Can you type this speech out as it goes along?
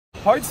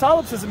Hard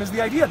solipsism is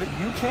the idea that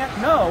you can't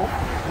know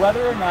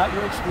whether or not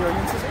your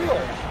experience is real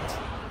or not.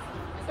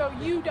 So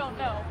you don't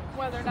know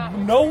whether or not...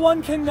 No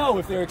one can know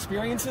if their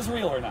experience is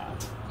real or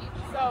not.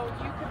 So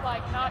you could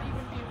like not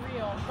even be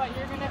real, but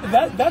you're going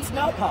to... That's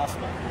not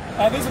possible.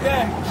 And this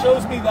again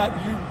shows me that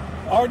you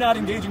are not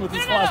engaging with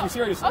this philosophy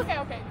seriously.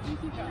 Okay, you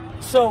keep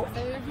going. So,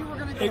 If you were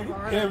going to go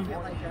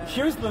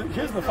here's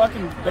the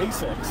fucking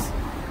basics,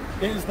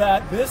 is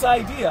that this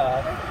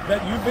idea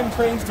that you've been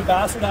trained to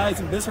bastardize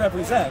and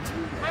misrepresent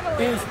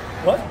is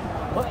what?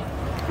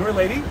 You're a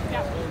lady?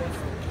 Yeah.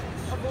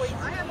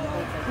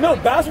 No,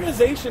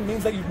 bastardization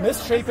means that you've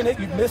misshapen it,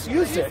 you've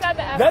misused it. You said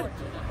the F word.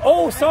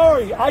 Oh,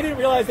 sorry, I didn't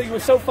realize that you were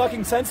so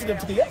fucking sensitive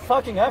to the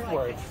fucking F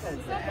word.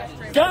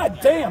 God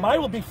damn, I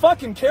will be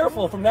fucking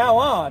careful from now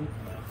on.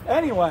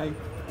 Anyway,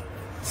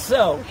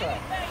 so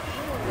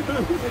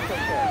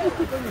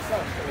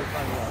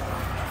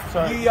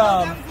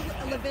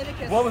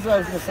what was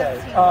I going to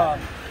say?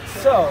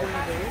 So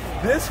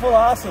this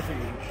philosophy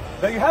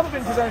that you haven't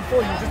been presented for,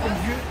 you've just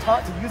been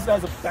taught to use it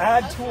as a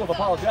bad tool of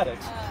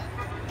apologetics.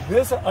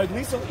 This, at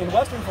least in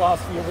Western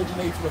philosophy,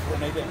 originates with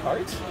René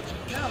Descartes.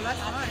 No, that's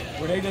fine.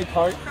 René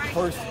Descartes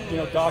first,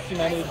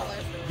 documented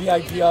the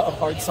idea of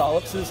hard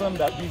solipsism,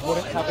 that we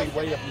wouldn't have a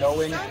way of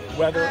knowing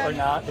whether or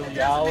not the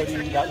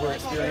reality that we're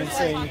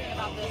experiencing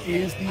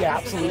is the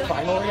absolute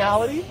final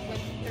reality.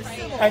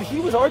 And he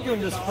was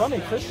arguing this from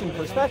a Christian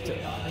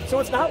perspective. So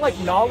it's not like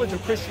knowledge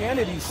of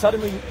Christianity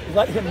suddenly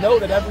let him know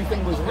that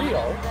everything was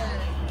real.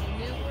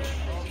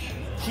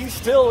 He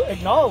still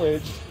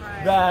acknowledged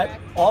that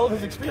all of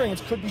his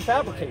experience could be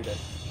fabricated.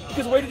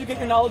 Because where did you get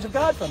your knowledge of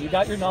God from? You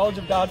got your knowledge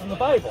of God from the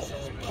Bible.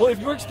 Well, if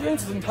your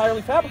experience is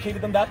entirely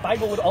fabricated, then that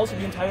Bible would also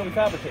be entirely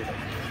fabricated.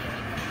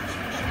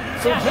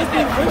 So just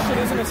being Christian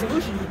isn't a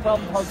solution to the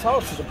problem of hard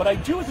solipsism, but I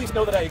do at least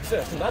know that I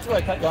exist, and that's where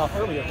I cut you off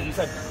earlier, when you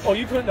said, oh,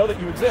 you couldn't know that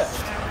you exist.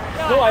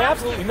 No, I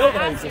absolutely know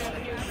that I exist.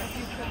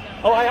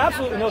 Oh, I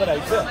absolutely know that I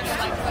exist.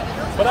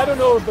 But I don't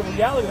know if the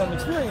reality that I'm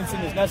experiencing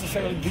is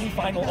necessarily the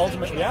final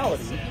ultimate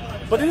reality,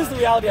 but it is the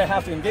reality I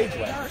have to engage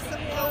with.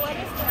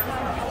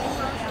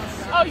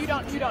 Oh, you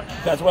don't know.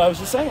 That's what I was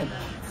just saying.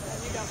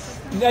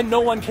 And no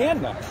one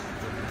can know.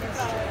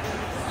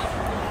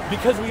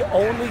 Because we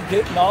only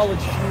get knowledge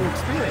through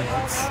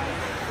experience,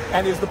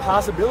 and is the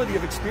possibility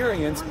of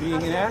experience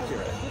being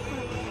inaccurate.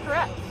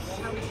 Correct.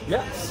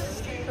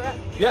 Yes. Correct.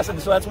 Yes, and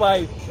so that's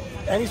why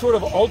any sort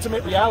of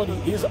ultimate reality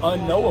is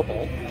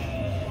unknowable.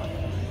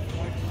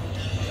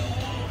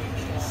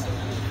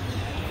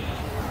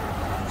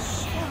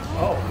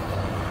 Oh,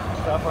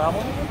 is that a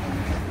problem? Is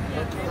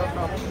that a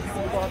problem?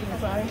 People blocking the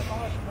sign?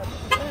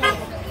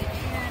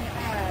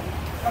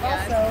 But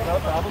also, Is that a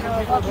problem with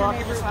people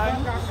blocking the sign?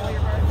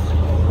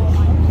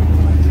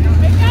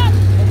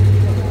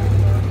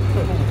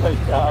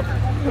 Wake up.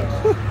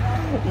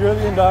 You're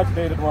the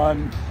indoctrinated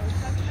one.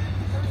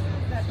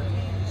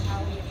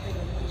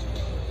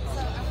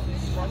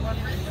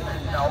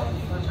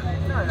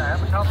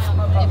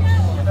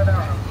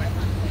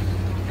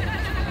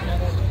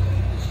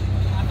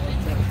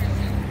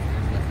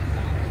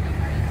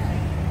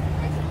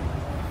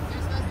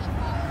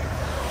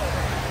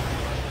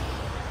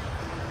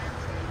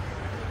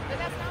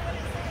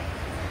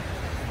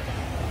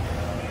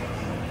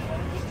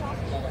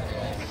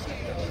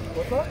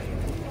 What's up?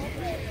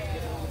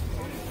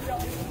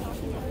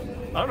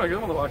 I don't know, you're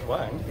the one that walked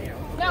away.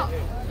 No,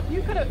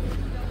 you could have,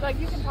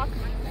 you can talk to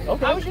me.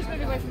 Okay. I was just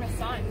moving away from his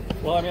sign.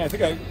 Well, I mean, I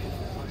think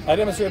I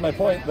demonstrated my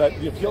point that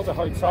the appeal to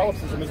hard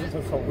solipsism isn't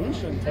a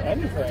solution to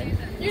anything.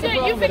 You it's did, a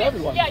problem you that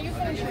everyone. Yeah, you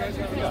finished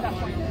that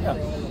point. Yeah.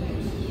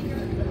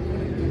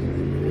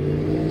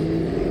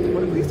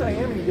 But at least I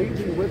am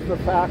engaging with the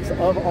facts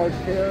of our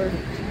shared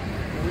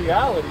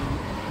reality,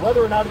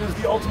 whether or not it is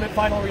the ultimate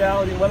final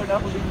reality, whether or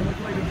not we're being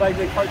manipulated by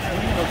Descartes'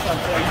 dream or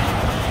something.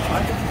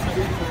 I'm just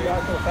engaging with the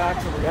actual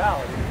facts of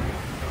reality.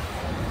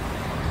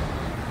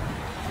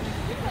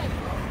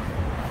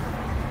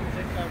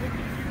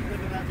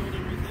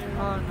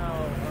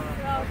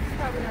 Well, it's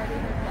probably already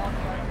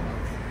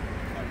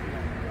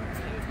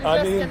You're I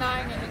just mean,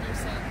 denying it in your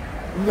sin.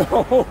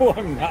 No,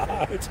 I'm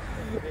not.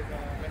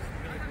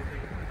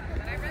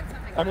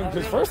 I mean,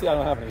 because firstly, I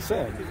don't have any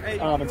sin.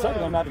 And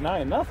secondly, I'm not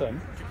denying nothing.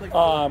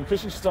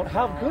 Christians just don't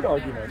have good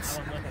arguments.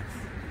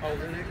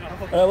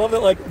 And I love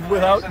that,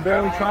 without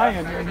barely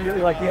trying, you're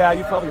immediately like, yeah,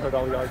 you probably heard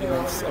all the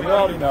arguments. And you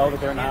already know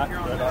that they're not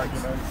good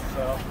arguments,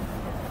 so.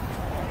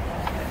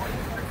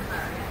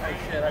 Hey,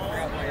 shit, I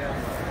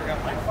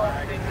forgot my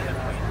flag.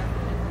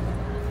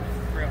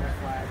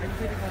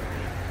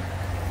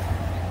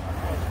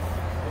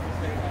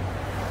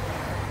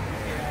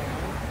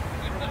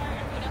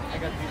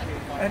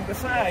 And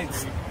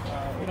besides,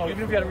 even if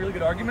you had a really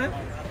good argument,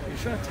 you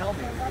shouldn't tell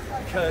me,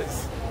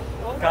 because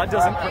God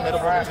doesn't permit a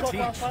woman to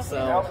teach,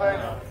 so.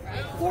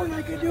 Or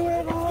they can do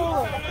it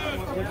all.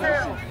 What?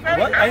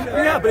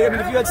 Yeah, but I mean,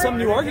 if you had some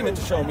new argument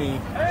to show me,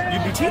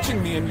 you'd be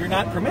teaching me, and you're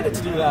not permitted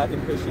to do that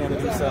in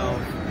Christianity, so.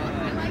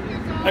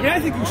 I mean, I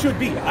think you should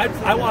be.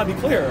 I want to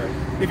be clear.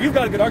 If you've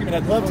got a good argument,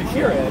 I'd love to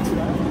hear it,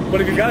 but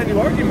if you've got a new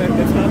argument,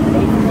 it's not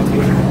permitted for you to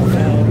teach.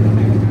 So.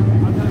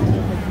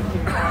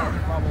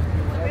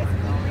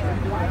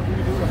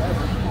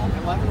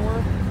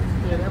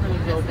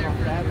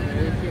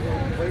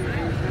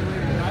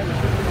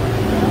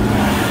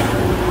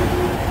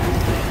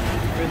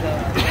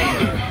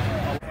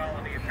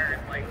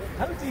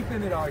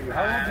 minute are you?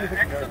 How long do you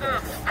think you're I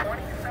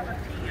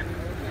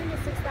think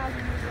it's 6,000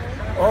 years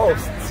old. Oh,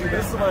 see,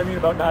 this is what I mean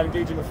about not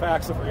engaging with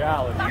facts of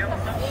reality.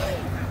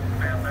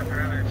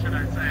 Should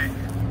I say?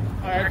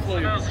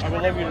 Actually, I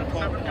would love you to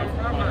talk. I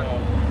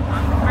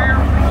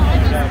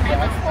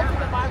just spoke to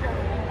the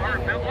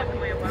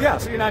Bible. Yeah,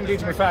 so you're not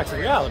engaging with facts of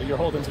reality. You're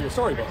holding to your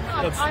storybook.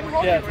 I'm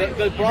holding Yeah, to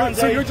the Bronze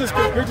So Age. you're just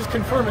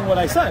confirming what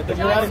I said, that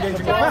you're not engaging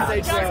with John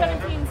facts.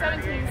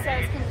 17:17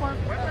 says, "Conform.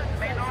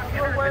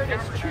 Your word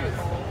is truth."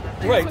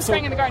 Jesus Right, was so-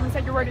 praying in the garden. He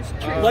said, "Your word is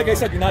truth." Like I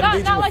said, you're not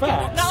engaging not with like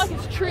facts. not like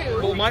it's true.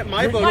 Well, my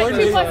book. Like 2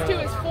 You're plus 2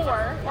 is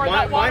 4. Or My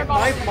that water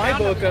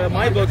bottle.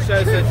 my book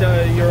says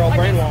that you're all Like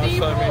brainwashed. it's the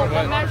So, I rule, mean, the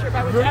what? measure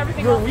by which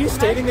everything You're else is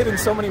restating measured. it in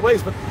so many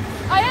ways, but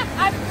I am.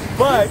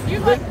 But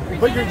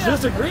you're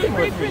just agreeing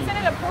with me.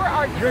 presented a poor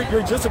argument.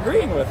 You're just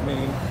agreeing with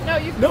me.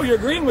 No, You're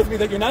agreeing with me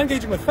that you're not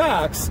engaging with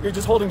facts. You're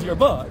just holding to your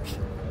book.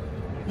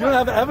 You don't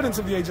have evidence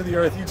of the age of the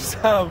Earth. You just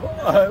have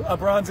a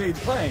Bronze Age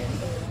claim.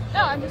 No,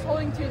 I'm just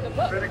holding to the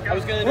book. I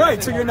was gonna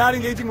Right. So you're not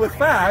engaging with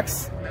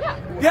facts. Yeah.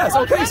 Yes.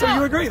 Well, Okay. no, So no.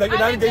 you agree that you're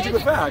not engaging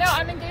with facts. No,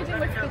 I'm engaging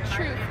with the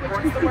truth,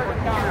 which is the word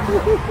of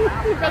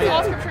God. Because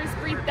all Scripture is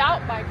breathed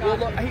out by God.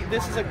 Well, look,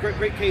 this is a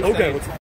great case. Okay. study.